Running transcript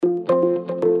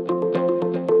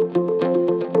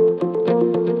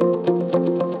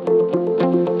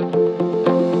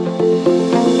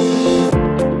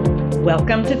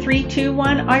Welcome to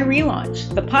 321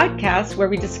 iRelaunch, the podcast where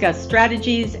we discuss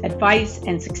strategies, advice,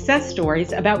 and success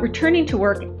stories about returning to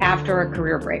work after a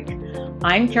career break.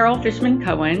 I'm Carol Fishman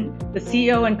Cohen, the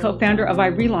CEO and co-founder of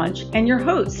iRelaunch, and your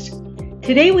host.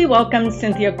 Today we welcome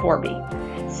Cynthia Corby.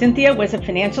 Cynthia was a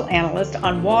financial analyst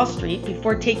on Wall Street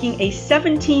before taking a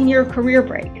 17-year career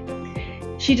break.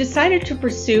 She decided to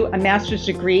pursue a master's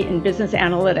degree in business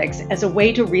analytics as a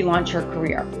way to relaunch her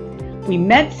career. We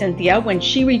met Cynthia when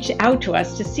she reached out to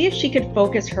us to see if she could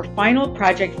focus her final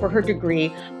project for her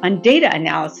degree on data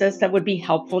analysis that would be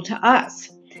helpful to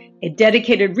us. A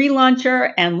dedicated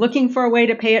relauncher and looking for a way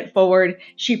to pay it forward,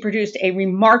 she produced a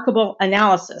remarkable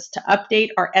analysis to update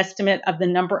our estimate of the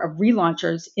number of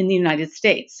relaunchers in the United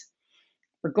States.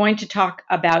 We're going to talk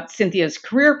about Cynthia's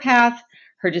career path,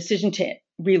 her decision to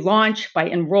relaunch by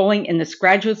enrolling in this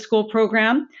graduate school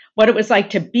program, what it was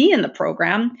like to be in the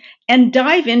program, and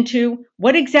dive into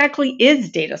what exactly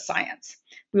is data science.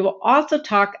 We will also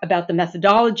talk about the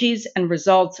methodologies and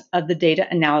results of the data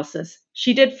analysis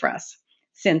she did for us.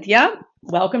 Cynthia,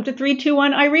 welcome to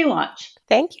 321 iRelaunch.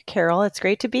 Thank you, Carol. It's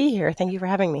great to be here. Thank you for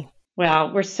having me.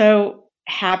 Well, we're so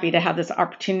happy to have this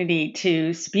opportunity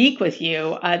to speak with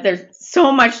you. There's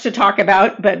so much to talk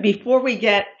about, but before we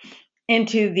get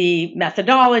into the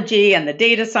methodology and the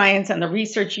data science and the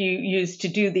research you use to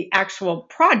do the actual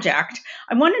project,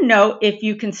 I want to know if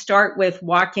you can start with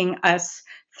walking us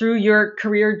through your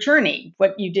career journey,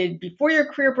 what you did before your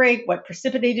career break, what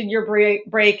precipitated your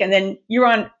break, and then you're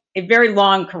on a very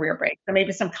long career break. So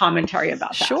maybe some commentary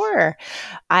about that. Sure.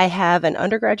 I have an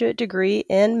undergraduate degree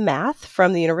in math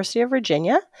from the University of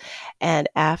Virginia. And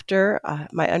after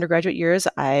my undergraduate years,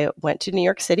 I went to New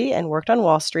York City and worked on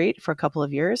Wall Street for a couple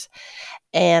of years.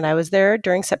 And I was there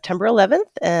during September 11th.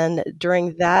 And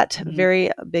during that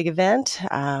very big event,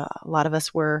 a lot of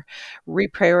us were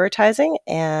reprioritizing.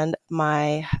 And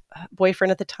my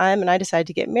boyfriend at the time and I decided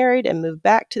to get married and move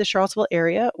back to the Charlottesville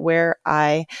area, where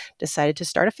I decided to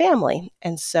start a family.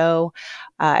 And so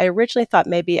I originally thought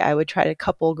maybe I would try to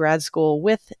couple grad school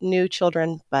with new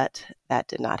children, but that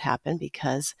did not happen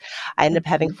because I ended up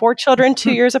having 4 children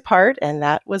 2 years apart, and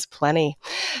that was plenty.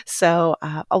 So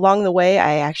along the way,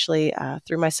 I actually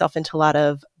threw myself into a lot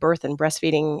of birth and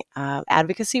breastfeeding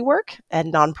advocacy work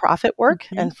and nonprofit work.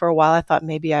 And for a while, I thought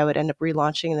maybe I would end up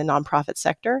relaunching in the nonprofit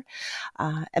sector.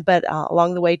 But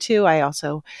along the way, too, I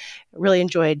also really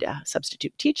enjoyed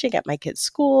substitute teaching at my kids'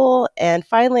 school. And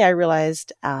finally, I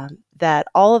realized that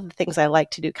all of the things I like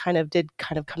to do did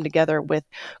come together with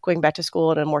going back to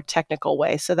school in a more technical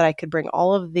way, so that I could bring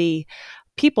all of the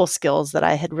people skills that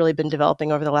I had really been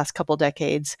developing over the last couple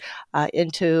decades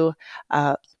into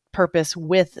purpose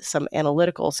with some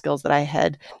analytical skills that I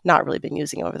had not really been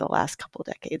using over the last couple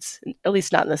decades, at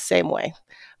least not in the same way.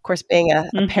 Of course, being a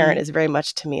parent is very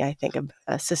much, to me, I think,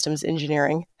 a systems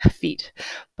engineering feat.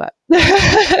 But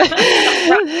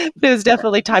it was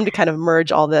definitely time to kind of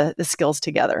merge all the skills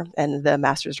together. And the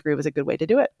master's degree was a good way to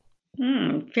do it.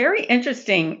 Very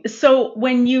interesting. So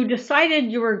when you decided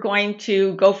you were going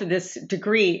to go for this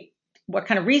degree, what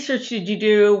kind of research did you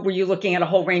do? Were you looking at a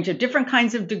whole range of different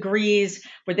kinds of degrees?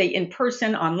 Were they in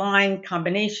person, online,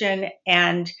 combination?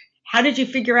 And how did you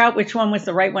figure out which one was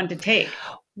the right one to take?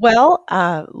 Well,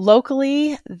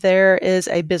 locally, there is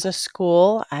a business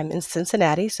school. I'm in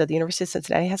Cincinnati, so the University of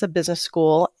Cincinnati has a business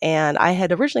school, and I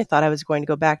had originally thought I was going to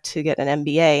go back to get an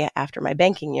MBA after my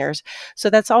banking years, so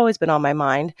that's always been on my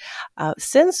mind.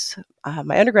 Since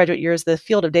my undergraduate years, the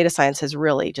field of data science has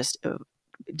really just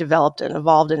developed and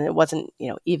evolved, and it wasn't,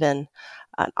 even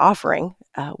an offering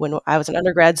when I was an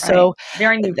undergrad. Right. So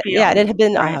very new field. Yeah, it had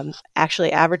been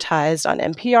actually advertised on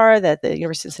NPR that the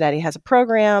University of Cincinnati has a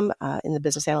program in the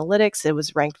business analytics. It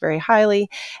was ranked very highly.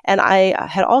 And I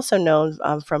had also known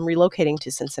from relocating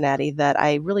to Cincinnati that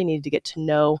I really needed to get to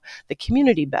know the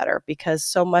community better, because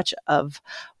so much of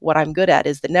what I'm good at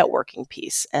is the networking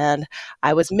piece. And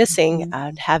I was missing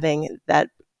having that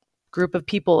group of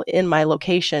people in my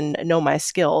location know my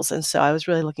skills. And so I was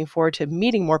really looking forward to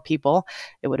meeting more people.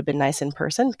 It would have been nice in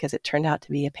person because it turned out to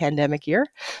be a pandemic year.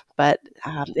 But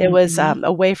it was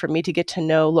a way for me to get to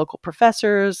know local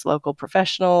professors, local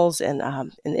professionals in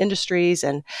industries.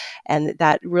 And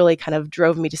that really kind of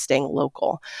drove me to staying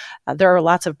local. There are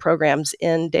lots of programs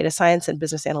in data science and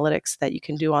business analytics that you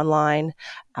can do online.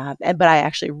 But I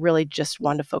actually really just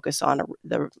wanted to focus on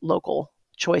the local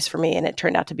choice for me, and it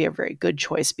turned out to be a very good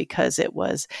choice because it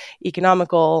was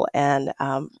economical and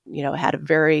had a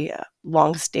very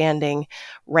long-standing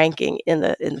ranking in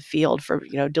the field for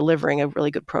delivering a really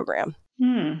good program.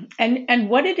 And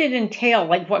what did it entail?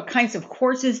 Like, what kinds of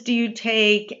courses do you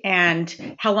take,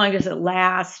 and how long does it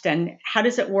last, and how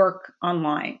does it work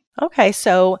online? Okay,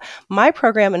 so my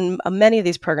program and many of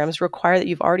these programs require that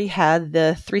you've already had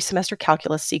the 3-semester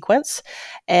calculus sequence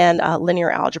and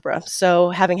linear algebra.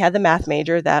 So, having had the math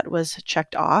major, that was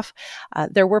checked off.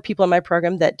 There were people in my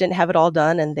program that didn't have it all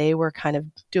done, and they were kind of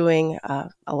doing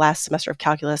a last semester of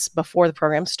calculus before the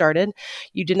program started.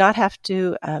 You did not have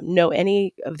to know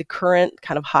any of the current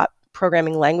kind of hot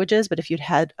programming languages, but if you'd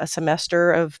had a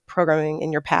semester of programming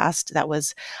in your past, that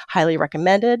was highly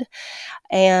recommended.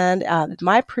 And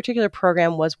my particular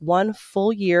program was 1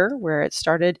 full year where it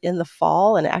started in the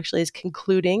fall and actually is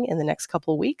concluding in the next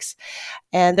couple of weeks.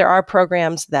 And there are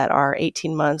programs that are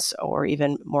 18 months or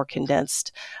even more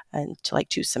condensed into like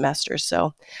 2 semesters.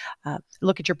 So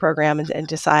look at your program and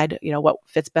decide, what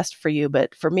fits best for you.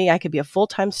 But for me, I could be a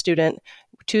full-time student,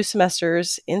 2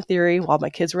 semesters in theory while my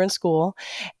kids were in school,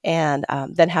 and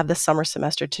then have the summer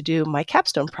semester to do my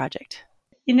capstone project.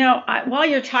 While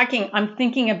you're talking, I'm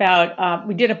thinking about,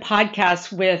 we did a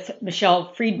podcast with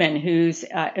Michelle Friedman, who's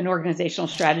an organizational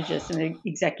strategist and an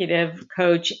executive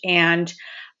coach, and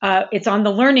it's on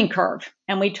the learning curve.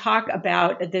 And we talk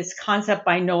about this concept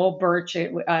by Noel Birch,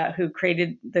 who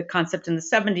created the concept in the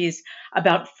 70s,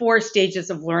 about 4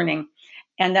 stages of learning.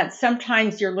 And that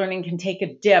sometimes your learning can take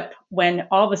a dip when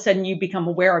all of a sudden you become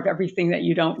aware of everything that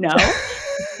you don't know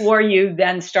before you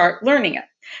then start learning it.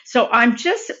 So I'm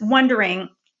just wondering,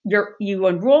 you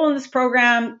enroll in this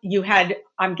program, you had,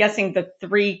 I'm guessing, the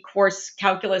 3-course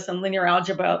calculus and linear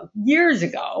algebra years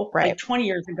ago, Right. like 20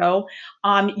 years ago.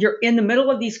 You're in the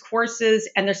middle of these courses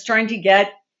and they're starting to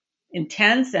get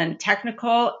intense and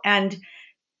technical. And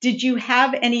did you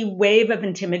have any wave of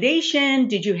intimidation?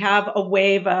 Did you have a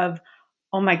wave of,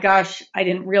 oh my gosh, I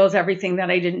didn't realize everything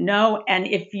that I didn't know? And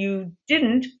if you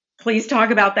didn't, please talk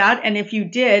about that. And if you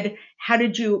did, how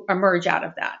did you emerge out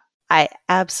of that? I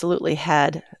absolutely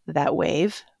had that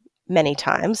wave many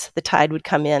times. The tide would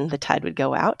come in, the tide would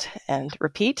go out, and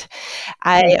repeat.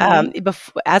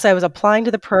 As I was applying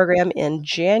to the program in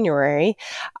January,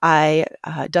 I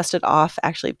dusted off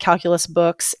actually calculus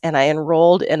books, and I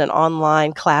enrolled in an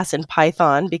online class in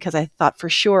Python because I thought for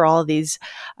sure all of these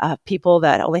people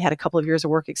that only had a couple of years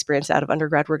of work experience out of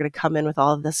undergrad were going to come in with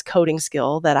all of this coding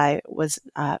skill that I was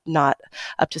not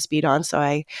up to speed on. So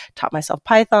I taught myself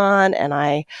Python, and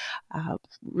I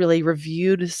really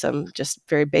reviewed some just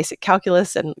very basic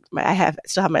calculus, and I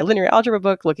still have my linear algebra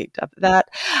book, looking up at that.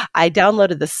 I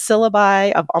downloaded the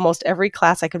syllabi of almost every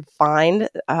class I could find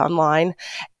online,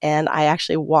 and I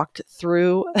actually walked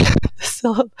through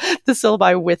the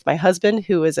syllabi with my husband,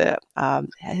 who is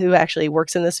who actually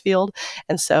works in this field.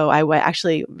 And so I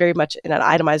actually very much in an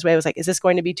itemized way, I was like, is this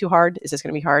going to be too hard? Is this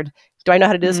going to be hard? Do I know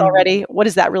how to do this already? What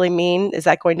does that really mean? Is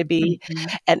that going to be?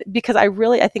 And because I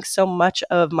think so much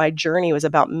of my journey was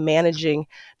about managing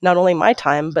not only my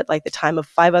time, but like the time of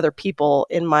 5 other people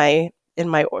in my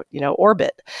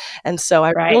orbit. And so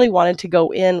I really wanted to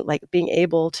go in like being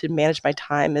able to manage my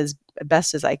time as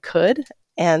best as I could.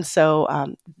 And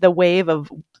so the wave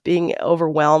of being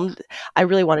overwhelmed, I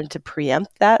really wanted to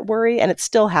preempt that worry, and it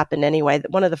still happened anyway.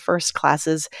 One of the first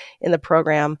classes in the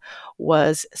program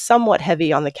was somewhat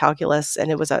heavy on the calculus, and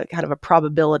it was a kind of a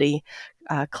probability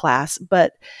class.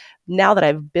 But now that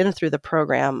I've been through the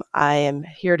program, I am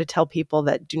here to tell people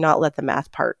that do not let the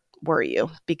math part worry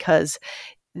you, because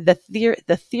the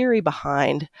theory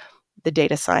behind the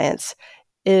data science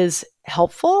is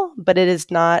helpful, but it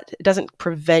doesn't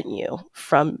prevent you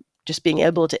from just being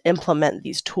able to implement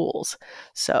these tools.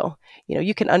 So,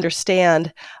 you can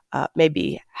understand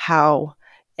maybe how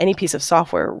any piece of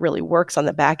software really works on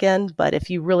the back end, but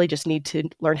if you really just need to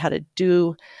learn how to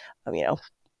do,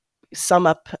 sum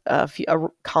up a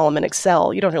column in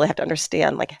Excel, you don't really have to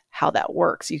understand like how that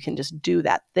works. You can just do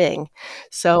that thing.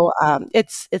 So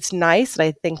it's nice, and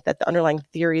I think that the underlying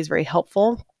theory is very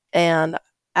helpful. And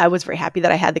I was very happy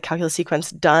that I had the calculus sequence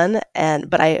done,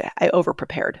 but I over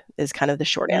prepared is kind of the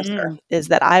short answer, is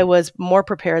that I was more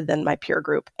prepared than my peer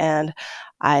group. And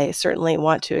I certainly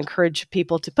want to encourage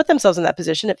people to put themselves in that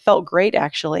position. It felt great,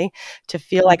 actually, to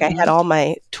feel like I had all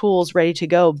my tools ready to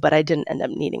go, but I didn't end up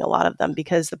needing a lot of them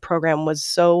because the program was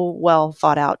so well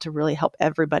thought out to really help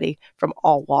everybody from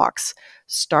all walks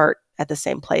start at the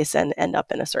same place and end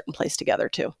up in a certain place together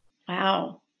too.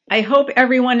 Wow. I hope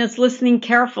everyone is listening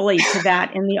carefully to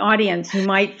that in the audience who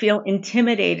might feel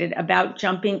intimidated about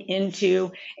jumping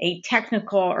into a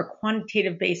technical or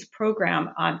quantitative-based program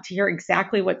to hear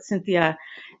exactly what Cynthia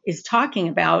is talking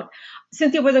about.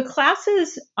 Cynthia, were the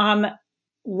classes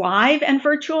live and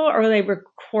virtual, or were they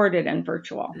recorded and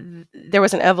virtual? There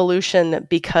was an evolution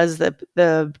because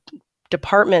the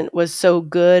department was so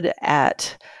good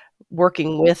at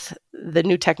working with the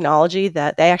new technology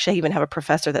that they actually even have a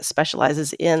professor that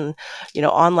specializes in,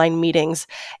 online meetings.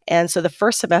 And so the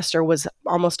first semester was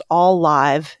almost all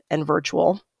live and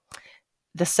virtual.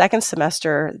 The second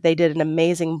semester, they did an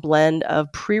amazing blend of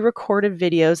pre-recorded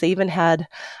videos. They even had,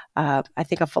 I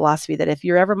think, a philosophy that if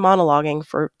you're ever monologuing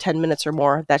for 10 minutes or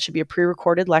more, that should be a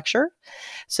pre-recorded lecture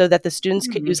so that the students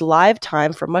could use live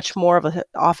time for much more of an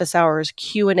office hours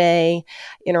Q&A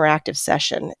interactive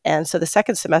session. And so the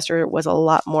second semester was a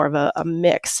lot more of a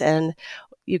mix. And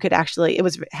you could actually, it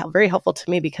was very helpful to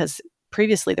me because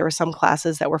previously there were some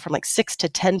classes that were from like 6 to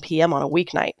 10 p.m. on a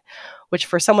weeknight, which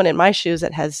for someone in my shoes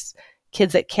that has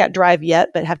kids that can't drive yet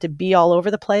but have to be all over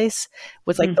the place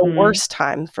was like the worst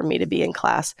time for me to be in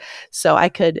class. So I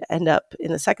could end up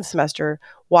in the second semester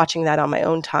watching that on my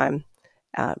own time,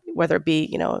 whether it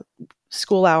be,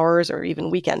 school hours or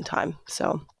even weekend time.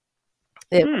 So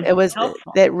it was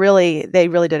helpful. They really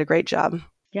did a great job.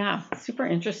 Yeah, super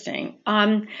interesting.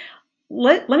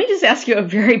 Let me just ask you a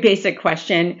very basic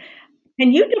question.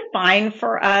 Can you define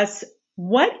for us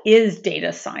what is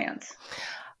data science?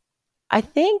 I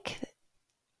think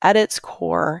at its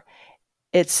core,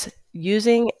 it's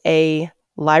using a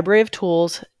library of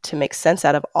tools to make sense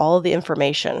out of all of the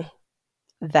information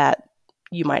that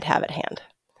you might have at hand.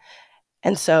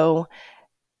 And so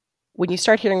when you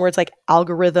start hearing words like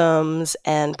algorithms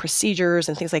and procedures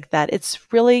and things like that,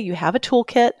 it's really, you have a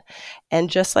toolkit.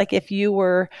 And just like if you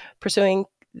were pursuing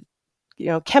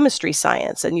chemistry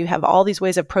science and you have all these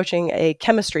ways of approaching a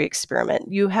chemistry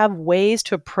experiment, you have ways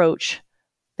to approach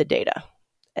the data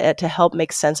to help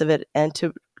make sense of it and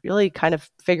to really kind of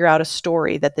figure out a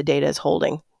story that the data is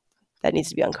holding that needs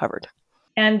to be uncovered.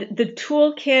 And the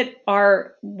toolkit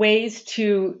are ways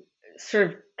to sort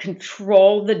of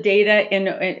control the data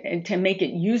and to make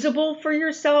it usable for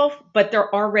yourself, but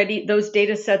those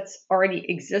data sets already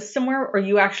exist somewhere, or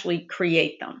you actually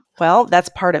create them? Well, that's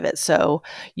part of it. So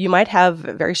you might have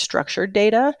very structured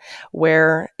data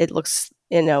where it looks,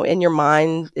 in your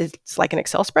mind, it's like an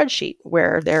Excel spreadsheet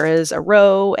where there is a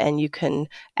row and you can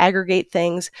aggregate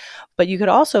things, but you could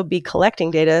also be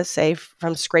collecting data, say,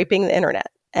 from scraping the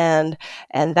internet. And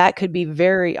that could be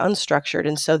very unstructured.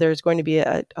 And so there's going to be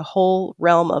a whole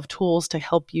realm of tools to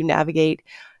help you navigate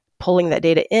pulling that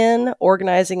data in,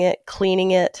 organizing it,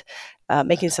 cleaning it,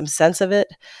 making some sense of it.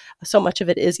 So much of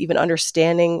it is even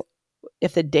understanding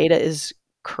if the data is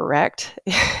correct.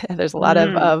 There's a lot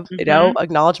of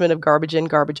acknowledgement of garbage in,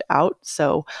 garbage out.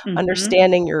 So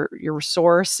understanding your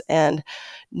source and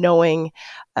knowing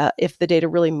if the data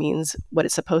really means what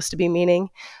it's supposed to be meaning.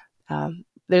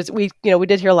 We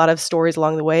did hear a lot of stories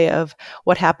along the way of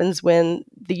what happens when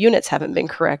the units haven't been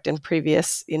correct in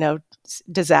previous,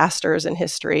 disasters in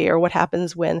history, or what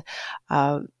happens when,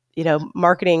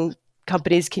 marketing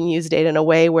companies can use data in a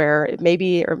way where it may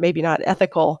be or maybe not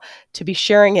ethical to be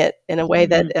sharing it in a way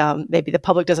that maybe the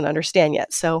public doesn't understand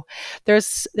yet. So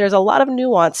there's a lot of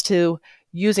nuance to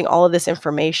using all of this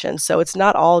information. So it's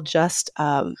not all just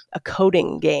a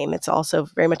coding game. It's also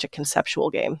very much a conceptual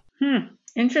game.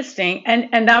 Interesting.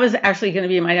 And that was actually going to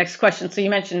be my next question. So you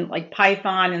mentioned like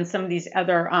Python and some of these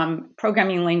other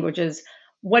programming languages.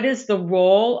 What is the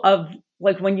role of,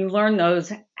 like, when you learn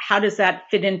those, how does that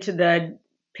fit into the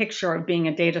picture of being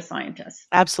a data scientist?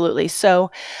 Absolutely.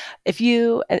 So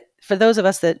for those of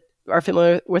us that are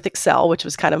familiar with Excel, which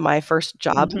was kind of my first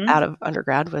job out of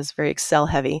undergrad, was very Excel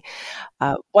heavy.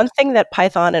 One thing that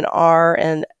Python and R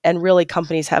and really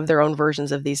companies have their own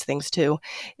versions of these things too,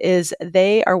 is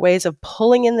they are ways of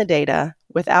pulling in the data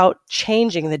without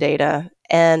changing the data.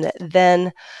 And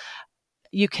then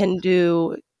you can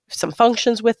do some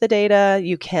functions with the data.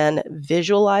 You can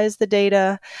visualize the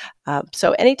data.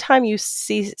 So anytime you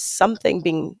see something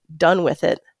being done with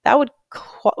it, that would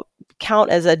count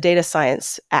as a data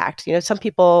science act. Some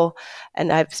people,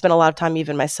 and I've spent a lot of time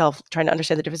even myself trying to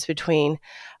understand the difference between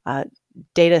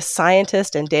data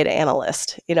scientist and data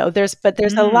analyst. There's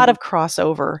a lot of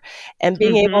crossover, and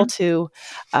being able to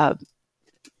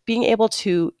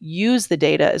use the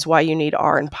data is why you need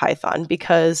R and Python,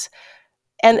 because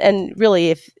and really,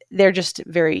 if they're just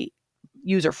very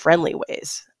user-friendly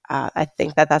ways. I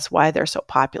think that's why they're so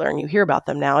popular, and you hear about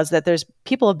them now, is that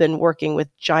people have been working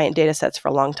with giant data sets for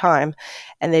a long time,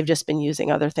 and they've just been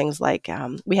using other things like,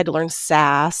 we had to learn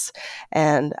SAS,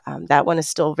 and that one is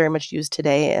still very much used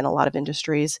today in a lot of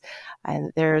industries.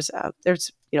 And there's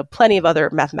plenty of other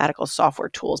mathematical software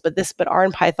tools, but R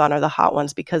and Python are the hot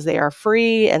ones because they are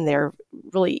free and they're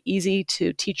really easy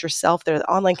to teach yourself. The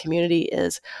online community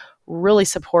is really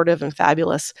supportive and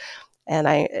fabulous. And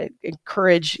I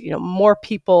encourage, more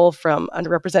people from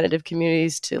underrepresented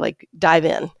communities to dive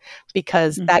in,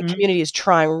 because that Mm-hmm. community is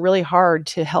trying really hard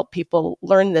to help people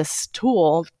learn this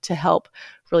tool to help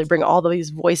really bring all of these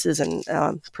voices and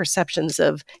perceptions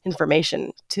of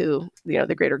information to,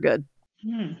 the greater good.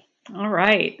 Hmm. All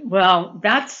right. Well,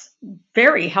 that's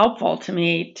very helpful to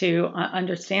me to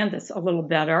understand this a little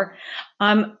better.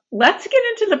 Let's get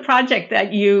into the project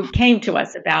that you came to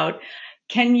us about.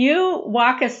 Can you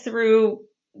walk us through?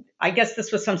 I guess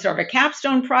this was some sort of a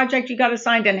capstone project you got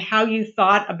assigned, and how you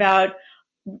thought about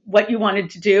what you wanted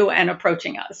to do and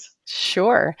approaching us.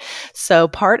 Sure. So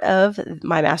part of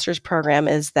my master's program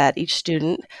is that each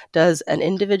student does an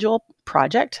individual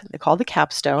project, they call the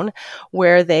capstone,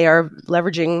 where they are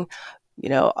leveraging,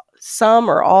 some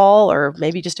or all, or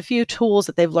maybe just a few tools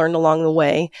that they've learned along the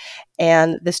way.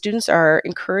 And the students are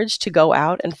encouraged to go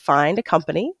out and find a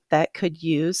company that could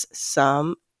use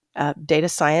some data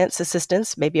science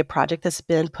assistance, maybe a project that's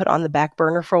been put on the back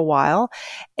burner for a while,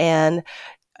 and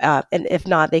if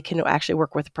not, they can actually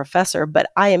work with a professor.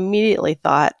 But I immediately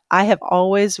thought, I have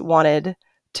always wanted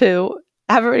to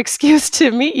have an excuse to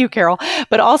meet you, Carol,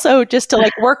 but also just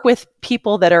to work with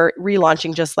people that are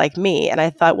relaunching just like me. And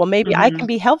I thought, well, maybe I can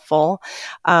be helpful,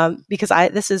 because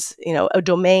this is, a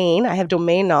domain. I have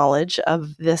domain knowledge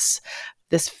of this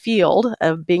field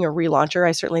of being a relauncher.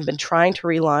 I certainly have been trying to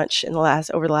relaunch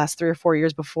over the last 3 or 4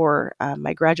 years before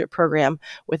my graduate program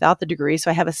without the degree.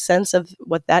 So I have a sense of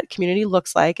what that community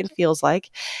looks like and feels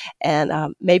like.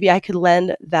 And maybe I could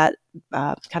lend that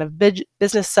kind of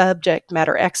business subject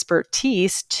matter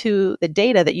expertise to the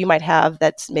data that you might have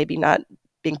that's maybe not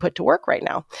being put to work right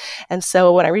now. And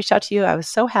so when I reached out to you, I was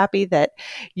so happy that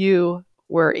you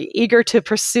were eager to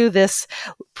pursue this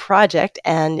project,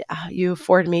 and you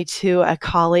forwarded me to a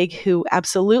colleague who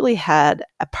absolutely had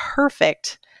a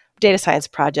perfect data science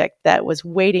project that was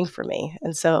waiting for me.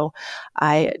 And so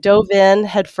I dove in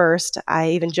head first. I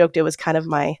even joked it was kind of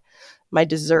my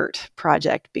dessert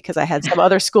project, because I had some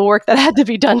other schoolwork that had to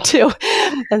be done too.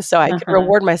 And so I could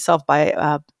reward myself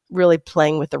by really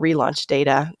playing with the relaunch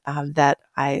data that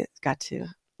I got to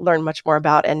learn much more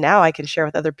about. And now I can share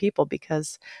with other people,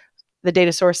 because the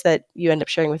data source that you end up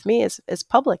sharing with me is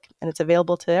public and it's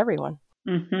available to everyone.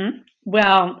 Mm-hmm.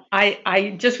 Well,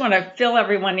 I just want to fill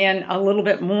everyone in a little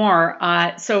bit more.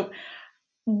 So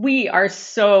we are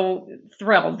so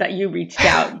thrilled that you reached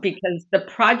out, because the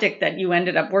project that you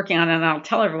ended up working on, and I'll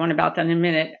tell everyone about that in a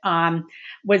minute,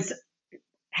 was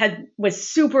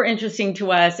super interesting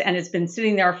to us, and it's been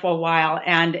sitting there for a while,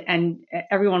 and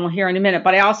everyone will hear in a minute.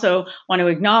 But I also want to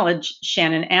acknowledge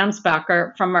Shannon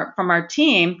Amsbacher from our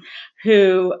team,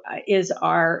 who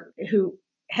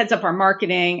heads up our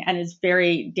marketing and is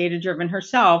very data driven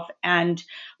herself, and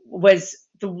was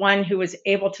the one who was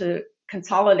able to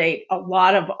consolidate a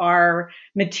lot of our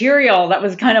material that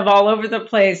was kind of all over the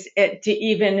place to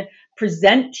even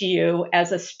present to you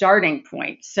as a starting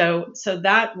point. So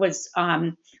that was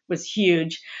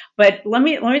huge. But let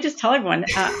me just tell everyone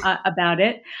about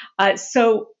it.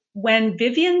 So when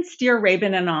Vivian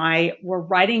Steer-Rabin and I were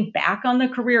writing back on the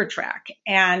career track,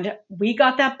 and we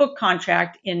got that book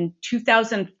contract in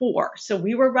 2004. So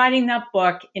we were writing that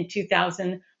book in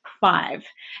 2005,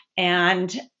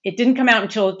 and it didn't come out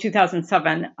until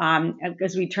 2007,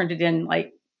 because we turned it in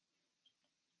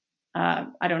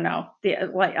I don't know,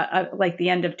 like the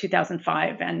end of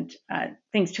 2005, and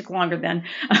things took longer then.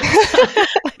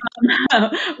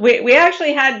 We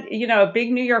actually had, a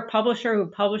big New York publisher who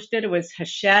published it. It was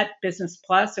Hachette Business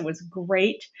Plus. It was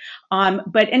great.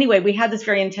 But anyway, we had this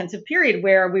very intensive period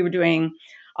where we were doing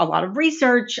a lot of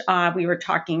research. We were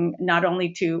talking not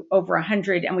only to over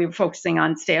 100, and we were focusing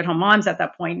on stay-at-home moms at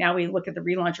that point. Now we look at the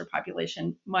relauncher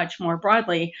population much more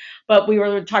broadly, but we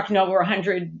were talking to over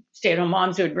 100 stay-at-home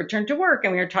moms who had returned to work,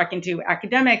 and we were talking to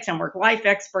academics and work-life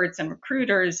experts and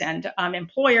recruiters and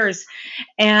employers.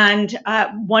 And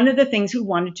one of the things we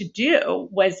wanted to do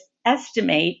was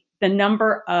estimate the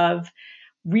number of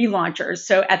relaunchers.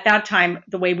 So at that time,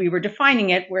 the way we were defining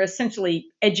it, were essentially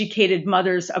educated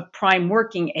mothers of prime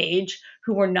working age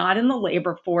who were not in the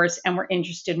labor force and were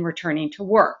interested in returning to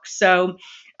work. So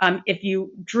if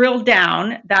you drill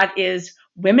down, that is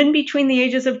women between the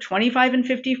ages of 25 and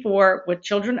 54 with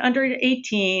children under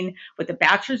 18 with a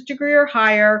bachelor's degree or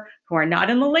higher who are not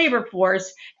in the labor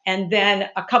force. And then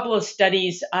a couple of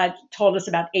studies told us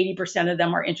about 80% of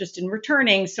them are interested in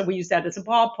returning. So we use that as a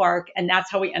ballpark, and that's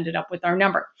how we ended up with our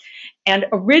number. And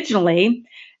originally,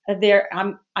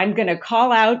 I'm going to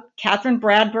call out Catherine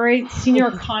Bradbury, senior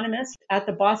economist at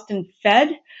the Boston Fed,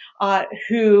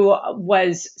 who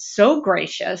was so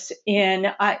gracious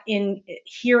in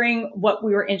hearing what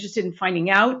we were interested in finding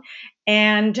out.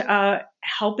 and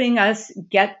helping us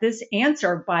get this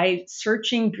answer by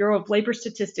searching Bureau of Labor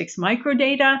Statistics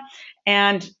microdata,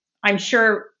 and I'm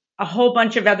sure a whole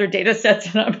bunch of other data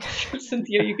sets, and I'm sure,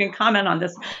 Cynthia, you can comment on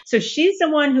this. So she's the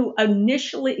one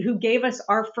who gave us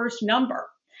our first number.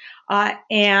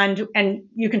 And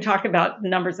you can talk about the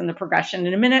numbers and the progression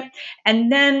in a minute.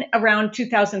 And then around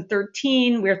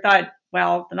 2013, we thought,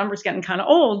 well, the number's getting kind of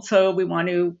old, so we want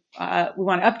to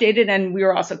update it. And we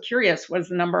were also curious, what does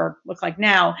the number look like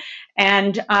now?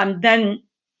 And then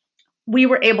we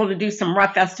were able to do some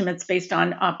rough estimates based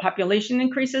on population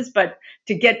increases. But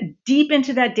to get deep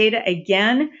into that data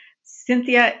again,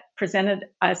 Cynthia presented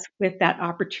us with that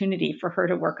opportunity for her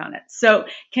to work on it. So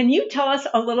can you tell us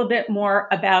a little bit more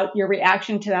about your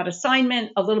reaction to that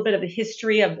assignment, a little bit of the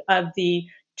history of the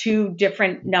two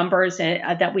different numbers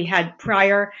that we had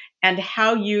prior, and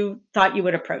how you thought you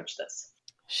would approach this?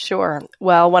 Sure.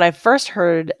 Well, when I first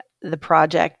heard the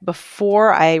project,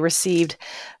 before I received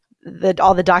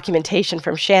all the documentation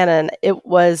from Shannon, it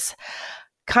was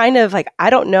kind of like, I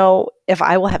don't know if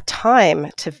I will have time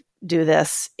to do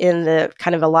this in the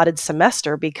kind of allotted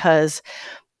semester, because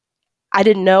I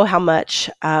didn't know how much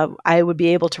I would be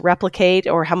able to replicate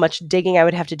or how much digging I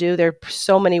would have to do. There are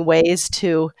so many ways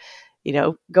to,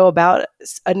 go about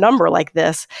a number like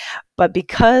this. But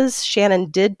because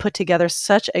Shannon did put together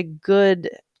such a good,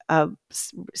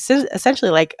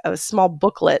 essentially like a small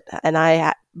booklet, and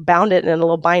I bound it in a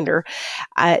little binder,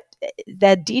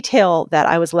 that detail that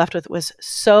I was left with was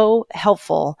so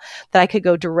helpful that I could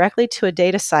go directly to a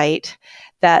data site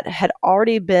that had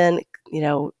already been,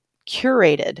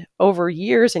 curated over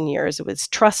years and years. It was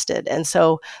trusted. And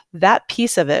so that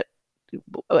piece of it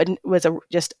was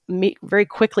very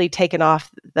quickly taken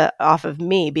off of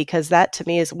me, because that to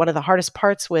me is one of the hardest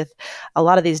parts with a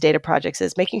lot of these data projects,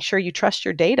 is making sure you trust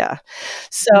your data.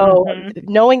 So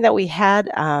knowing that we had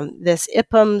this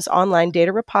IPPMS online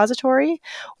data repository,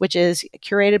 which is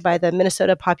curated by the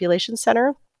Minnesota Population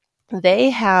Center, they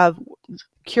have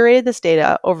curated this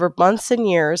data over months and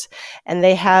years, and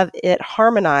they have it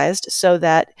harmonized so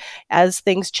that as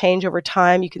things change over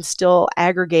time, you can still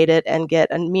aggregate it and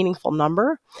get a meaningful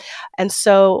number. And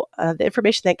so the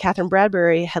information that Catherine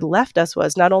Bradbury had left us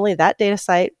was not only that data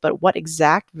site, but what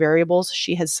exact variables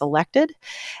she had selected.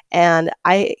 And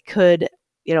I could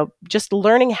just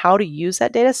learning how to use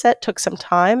that data set took some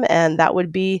time. And that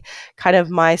would be kind of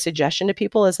my suggestion to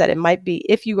people, is that it might be,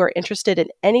 if you are interested in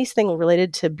anything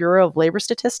related to Bureau of Labor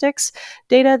Statistics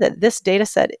data, that this data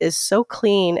set is so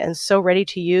clean and so ready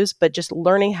to use, but just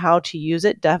learning how to use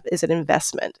it is an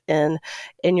investment in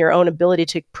your own ability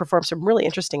to perform some really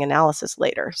interesting analysis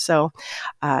later. So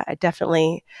I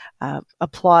definitely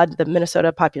applaud the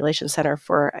Minnesota Population Center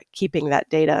for keeping that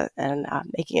data and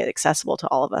making it accessible to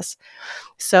all of us.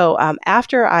 So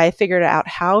after I figured out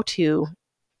how to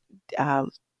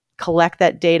collect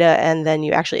that data, and then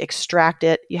you actually extract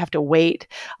it, you have to wait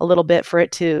a little bit for you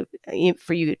to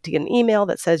get an email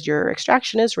that says your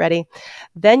extraction is ready.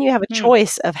 Then you have a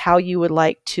choice of how you would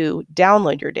like to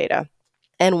download your data.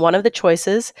 And one of the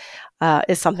choices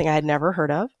is something I had never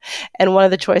heard of. And one of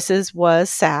the choices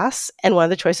was SAS, and one of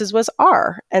the choices was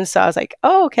R. And so I was like,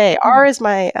 oh, okay, R is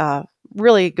my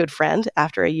really good friend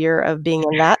after a year of being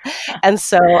in that. And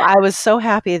so I was so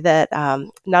happy that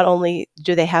not only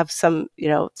do they have some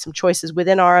choices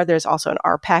within R, there's also an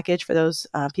R package for those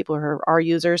people who are R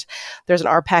users. There's an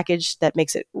R package that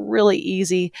makes it really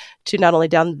easy to not only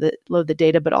download the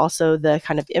data, but also the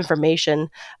kind of information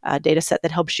data set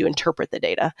that helps you interpret the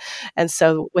data. And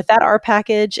so with that R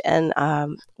package, and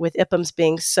with IPPMS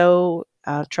being so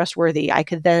trustworthy, I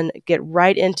could then get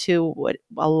right into what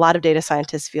a lot of data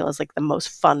scientists feel is like the most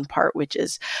fun part, which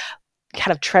is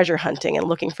kind of treasure hunting and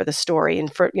looking for the story.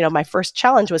 And for my first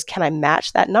challenge was, can I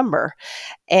match that number?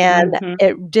 And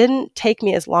it didn't take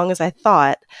me as long as I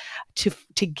thought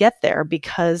to get there,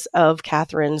 because of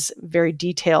Catherine's very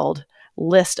detailed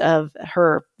list of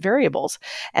her variables.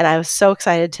 And I was so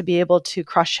excited to be able to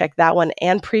cross-check that one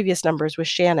and previous numbers with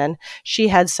Shannon. She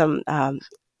had some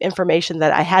information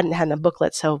that I hadn't had in a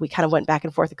booklet, so we kind of went back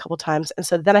and forth a couple times. And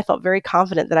so then I felt very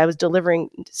confident that I was delivering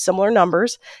similar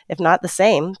numbers, if not the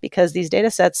same, because these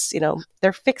data sets,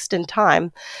 they're fixed in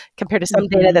time compared to some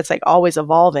data that's like always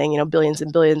evolving, billions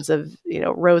and billions of,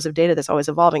 rows of data that's always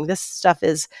evolving. This stuff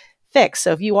is fixed.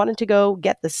 So if you wanted to go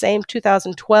get the same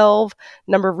 2012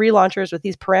 number of relaunchers with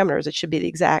these parameters, it should be the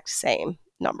exact same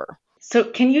number. So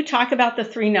can you talk about the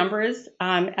three numbers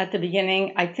at the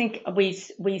beginning? I think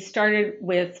we started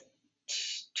with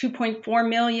 2.4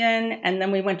 million, and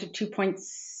then we went to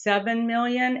 2.7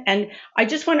 million. And I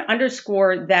just want to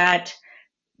underscore that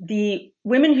the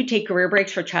women who take career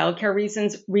breaks for childcare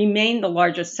reasons remain the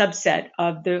largest subset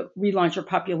of the relauncher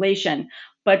population,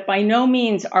 but by no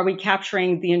means are we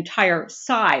capturing the entire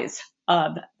size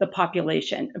of the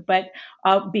population. But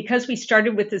because we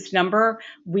started with this number,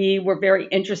 we were very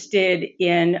interested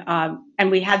in, and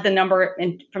we had the number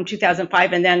from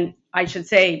 2005, and then I should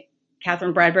say,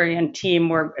 Catherine Bradbury and team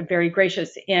were very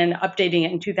gracious in updating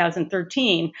it in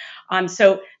 2013.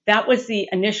 So that was the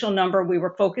initial number we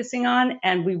were focusing on,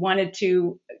 and we wanted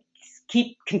to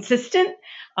keep consistent.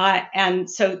 And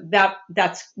so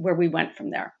that's where we went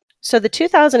from there. So the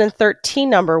 2013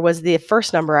 number was the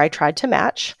first number I tried to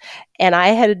match, and I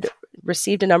had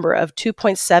received a number of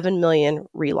 2.7 million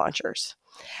relaunchers.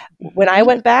 When I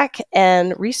went back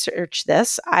and researched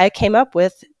this, I came up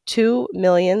with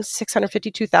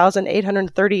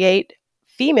 2,652,838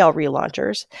 female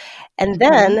relaunchers. And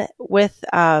then with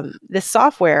this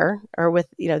software or with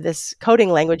this coding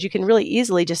language, you can really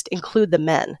easily just include the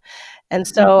men. And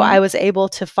so I was able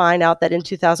to find out that in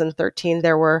 2013,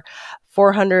 there were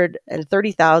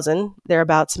 430,000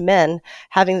 thereabouts men,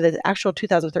 having the actual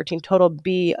 2013 total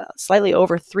be slightly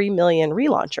over 3 million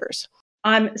relaunchers.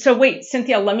 So wait,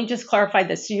 Cynthia, let me just clarify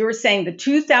this. So you were saying the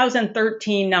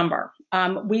 2013 number,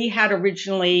 we had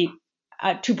originally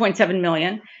 2.7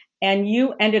 million, and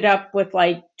you ended up with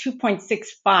like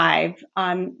 2.65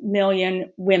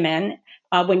 million women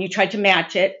when you tried to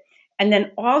match it. And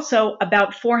then also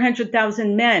about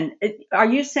 400,000 men. Are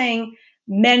you saying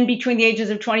men between the ages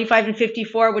of 25 and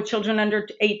 54 with children under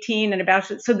 18 and about,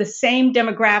 so the same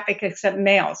demographic except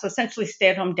male, so essentially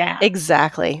stay-at-home dad?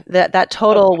 Exactly. That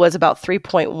total was about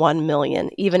 3.1 million,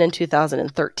 even in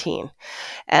 2013.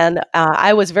 And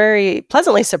I was very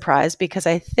pleasantly surprised because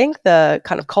I think the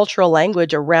kind of cultural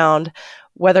language around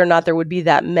whether or not there would be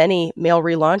that many male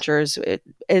relaunchers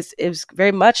is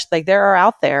very much like there are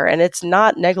out there, and it's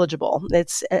not negligible.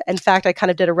 It's, in fact, I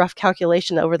kind of did a rough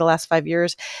calculation over the last 5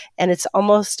 years, and it's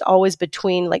almost always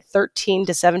between like 13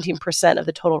 to 17% of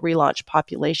the total relaunch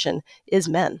population is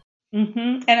men.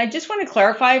 And I just want to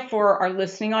clarify for our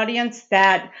listening audience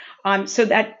that so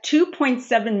that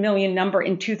 2.7 million number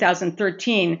in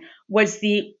 2013 was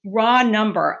the raw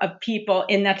number of people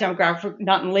in that demographic,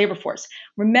 not in the labor force.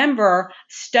 Remember,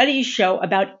 studies show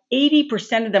about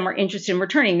 80% of them are interested in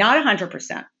returning, not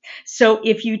 100%. So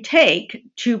if you take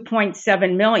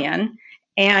 2.7 million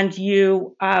and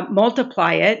you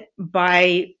multiply it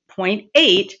by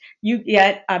 0.8, you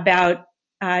get about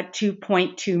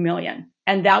 2.2 million.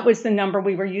 And that was the number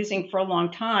we were using for a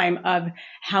long time of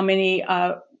how many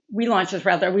relaunches,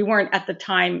 rather. We weren't at the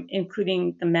time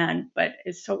including the men, but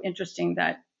it's so interesting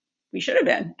that we should have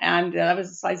been. And that was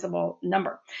a sizable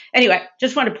number. Anyway,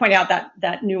 just want to point out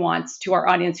that nuance to our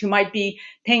audience who might be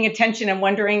paying attention and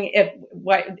wondering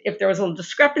if there was a little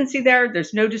discrepancy there.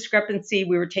 There's no discrepancy.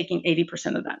 We were taking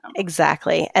 80% of that number.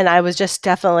 Exactly. And I was just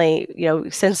definitely,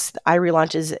 since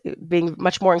iRelaunch is being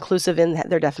much more inclusive in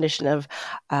their definition of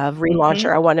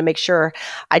relauncher, I wanted to make sure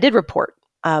I did report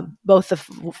both the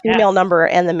female number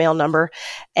and the male number.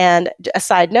 And a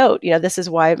side note, this is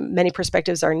why many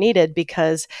perspectives are needed,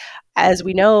 because as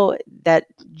we know that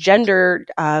gender,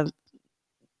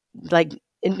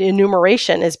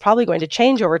 enumeration is probably going to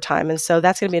change over time. And so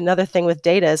that's going to be another thing with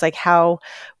data, is like how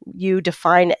you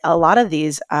define a lot of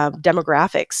these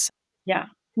demographics. Yeah.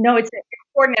 No, it's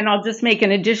important. And I'll just make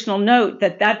an additional note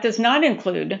that does not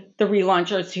include the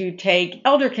relaunchers who take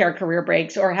elder care career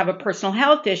breaks or have a personal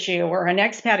health issue or an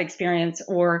expat experience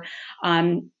or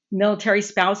military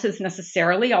spouses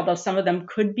necessarily, although some of them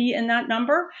could be in that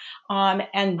number.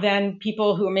 And then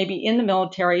people who are maybe in the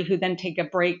military who then take a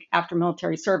break after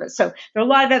military service. So there are a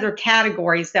lot of other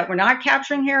categories that we're not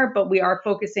capturing here, but we are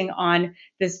focusing on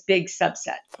this big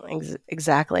subset.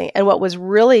 Exactly. And what was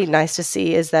really nice to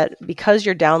see is that because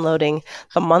you're downloading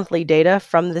the monthly data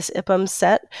from this IPUM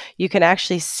set, you can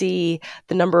actually see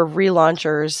the number of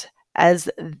relaunchers as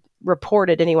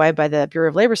reported anyway by the Bureau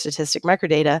of Labor Statistics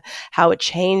microdata, how it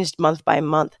changed month by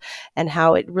month and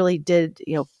how it really did,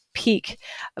 peak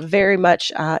very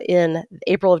much in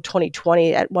April of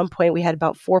 2020. At one point, we had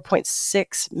about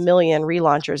 4.6 million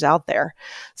relaunchers out there.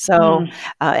 So,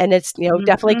 and it's,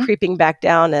 definitely creeping back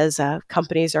down as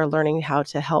companies are learning how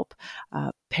to help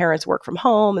parents work from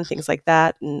home and things like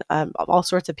that. And all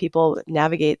sorts of people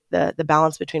navigate the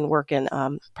balance between work and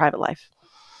private life.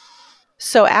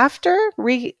 So after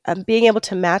being able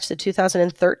to match the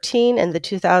 2013 and the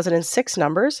 2006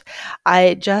 numbers,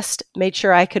 I just made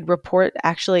sure I could report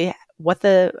actually what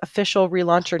the official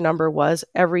relauncher number was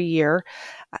every year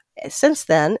since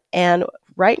then. And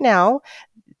right now,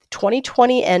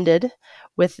 2020 ended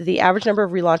with the average number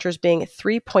of relaunchers being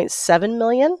 3.7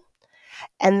 million.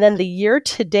 And then the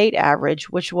year-to-date average,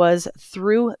 which was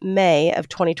through May of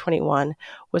 2021,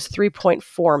 was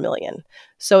 3.4 million.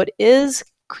 So it is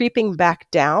creeping back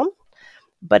down,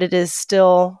 but it is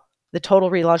still, the total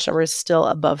relaunch number is still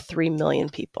above 3 million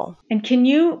people. And can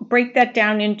you break that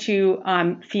down into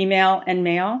female and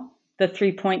male, the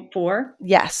 3.4?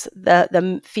 Yes,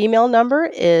 the female number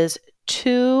is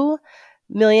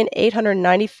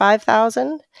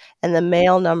 2,895,000, and the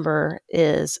male number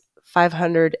is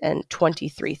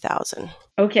 523,000.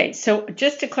 Okay, so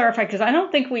just to clarify, because I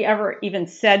don't think we ever even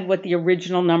said what the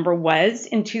original number was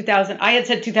in 2000. I had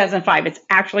said 2005. It's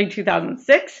actually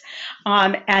 2006.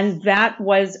 And that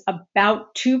was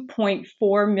about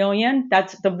 2.4 million.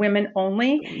 That's the women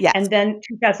only. Yes. And then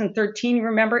 2013,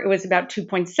 remember, it was about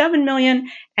 2.7 million.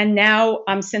 And now,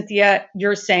 Cynthia,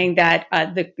 you're saying that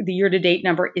the year-to-date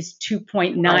number is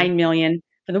 2.9 million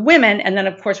for the women. And then,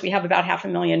 of course, we have about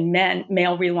 500,000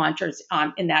 male relaunchers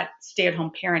in that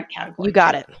stay-at-home parent category. You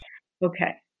got it.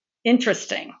 Okay.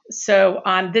 Interesting. So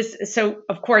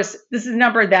of course, this is a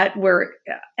number that we're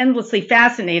endlessly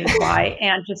fascinated by,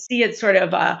 and to see it sort of,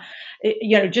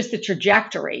 just the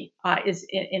trajectory is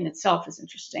in itself is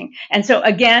interesting. And so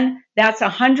again, that's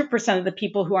 100% of the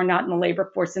people who are not in the labor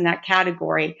force in that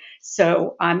category.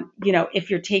 So,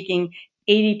 if you're taking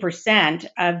 80%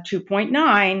 of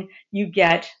 2.9, you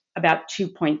get about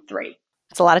 2.3.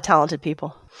 It's a lot of talented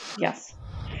people. Yes.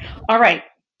 All right.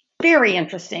 Very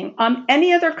interesting.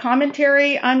 Any other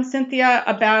commentary, Cynthia,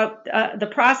 about the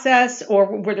process,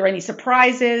 or were there any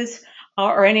surprises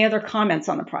or any other comments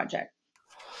on the project?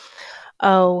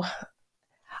 Oh,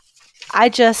 I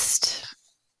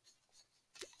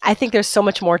think there's so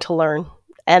much more to learn.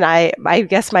 And I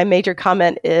guess my major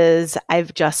comment is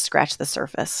I've just scratched the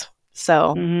surface.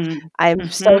 So I'm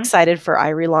so excited for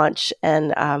iRelaunch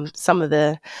and some of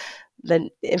the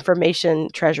information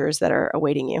treasures that are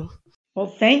awaiting you. Well,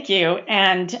 thank you.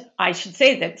 And I should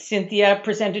say that Cynthia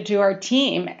presented to our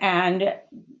team and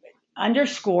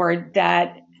underscored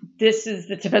that this is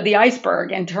the tip of the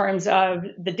iceberg in terms of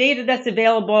the data that's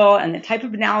available and the type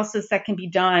of analysis that can be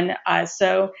done.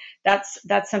 So that's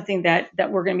something that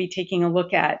we're going to be taking a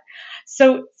look at.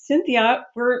 So Cynthia,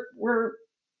 we're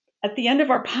at the end of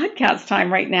our podcast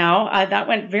time right now. That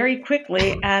went very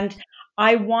quickly. And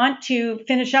I want to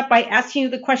finish up by asking you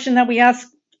the question that we ask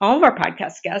all of our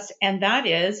podcast guests, and that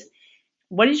is,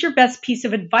 what is your best piece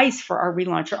of advice for our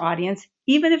relauncher audience,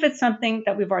 even if it's something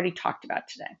that we've already talked about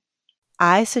today?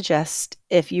 I suggest,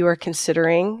 if you are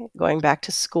considering going back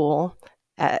to school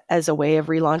as a way of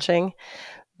relaunching,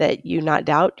 that you not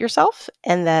doubt yourself,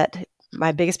 and that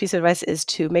my biggest piece of advice is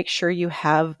to make sure you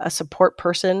have a support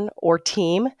person or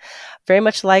team, very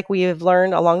much like we have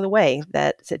learned along the way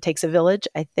that it takes a village.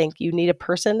 I think you need a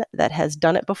person that has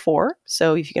done it before.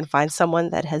 So if you can find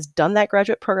someone that has done that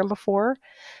graduate program before,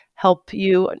 help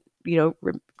you,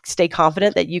 stay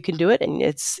confident that you can do it and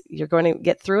you're going to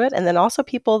get through it. And then also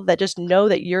people that just know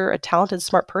that you're a talented,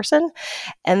 smart person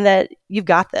and that you've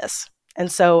got this. And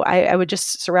so I would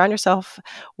just surround yourself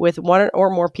with one or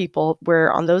more people where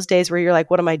on those days where you're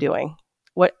like, what am I doing?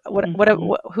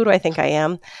 Who do I think I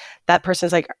am? That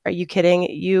person's like, are you kidding?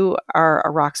 You are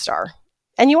a rock star.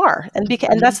 And you are. And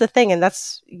that's the thing. And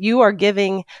you are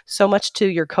giving so much to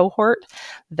your cohort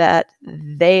that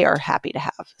they are happy to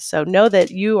have. So know that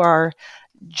you are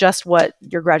just what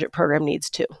your graduate program needs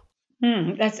too.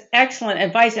 That's excellent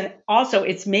advice. And also,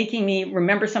 it's making me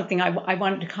remember something I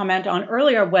wanted to comment on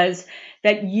earlier, was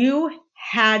that you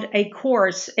had a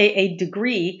course, a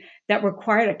degree that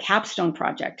required a capstone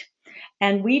project.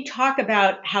 And we talk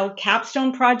about how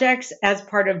capstone projects as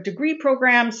part of degree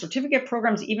programs, certificate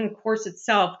programs, even course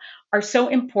itself are so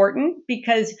important,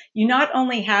 because you not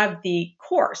only have the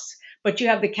course, but you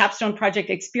have the capstone project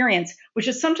experience, which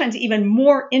is sometimes even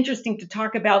more interesting to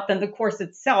talk about than the course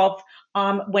itself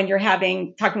when you're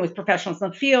talking with professionals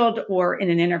in the field or in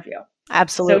an interview.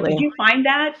 Absolutely. So did you find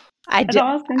that? I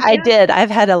did. I've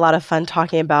had a lot of fun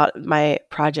talking about my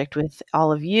project with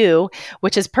all of you,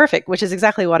 which is perfect, which is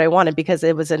exactly what I wanted, because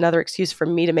it was another excuse for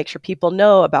me to make sure people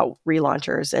know about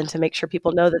relaunchers and to make sure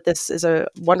people know that this is a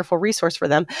wonderful resource for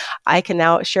them. I can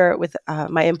now share it with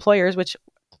my employers, which,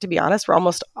 to be honest,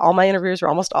 all my interviewers were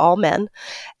almost all men.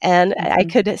 And I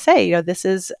could say, this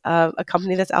is a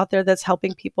company that's out there that's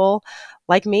helping people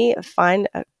like me find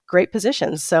great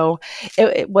positions. So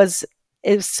it was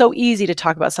so easy to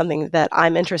talk about something that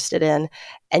I'm interested in.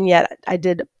 And yet I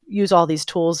did use all these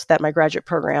tools that my graduate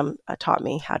program taught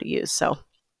me how to use. So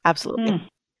absolutely.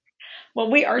 Well,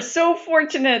 we are so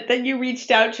fortunate that you reached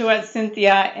out to us,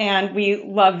 Cynthia, and we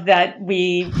love that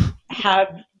we have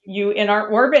you in our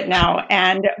orbit now.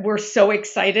 And we're so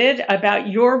excited about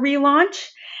your relaunch.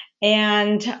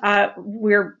 And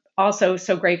we're also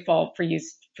so grateful for you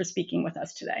for speaking with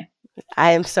us today.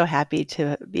 I am so happy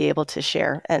to be able to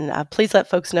share. And please let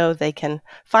folks know they can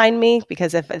find me,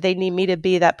 because if they need me to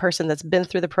be that person that's been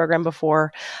through the program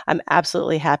before, I'm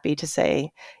absolutely happy to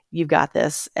say, you've got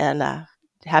this, and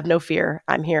have no fear.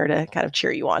 I'm here to kind of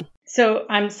cheer you on. So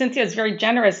Cynthia is very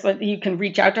generous. You can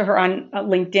reach out to her on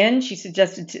LinkedIn. She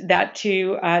suggested that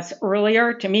to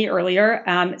me earlier.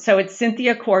 So it's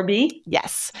Cynthia Corby.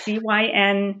 Yes.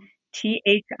 CYNTHIA,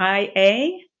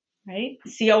 right?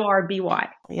 CORBY.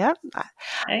 Yeah.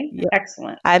 Okay. Yep.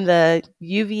 Excellent. I'm the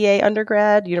UVA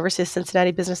undergrad, University of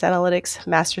Cincinnati Business Analytics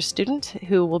master's student,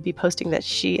 who will be posting that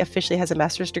she officially has a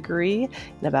master's degree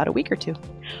in about a week or two.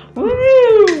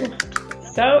 Woo!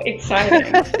 So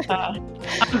exciting.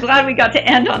 I'm glad we got to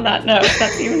end on that note.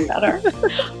 That's even better.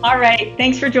 All right.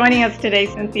 Thanks for joining us today,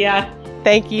 Cynthia.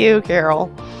 Thank you, Carol.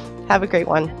 Have a great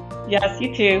one. Yes,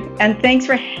 you too. And thanks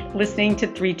for listening to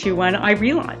 321 I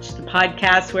Relaunch, the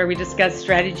podcast where we discuss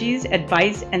strategies,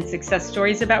 advice, and success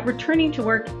stories about returning to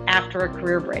work after a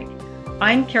career break.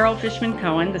 I'm Carol Fishman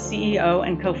Cohen, the CEO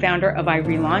and co-founder of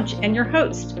iRelaunch, and your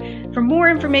host. For more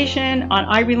information on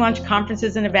iRelaunch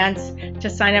conferences and events, to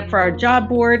sign up for our job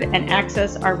board and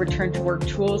access our return to work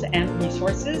tools and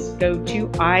resources, go to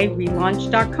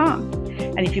irelaunch.com.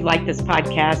 And if you like this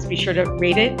podcast, be sure to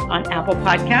rate it on Apple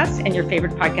Podcasts and your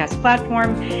favorite podcast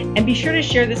platform. And be sure to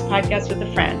share this podcast with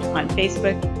a friend on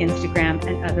Facebook, Instagram,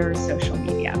 and other social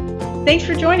media. Thanks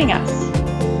for joining us.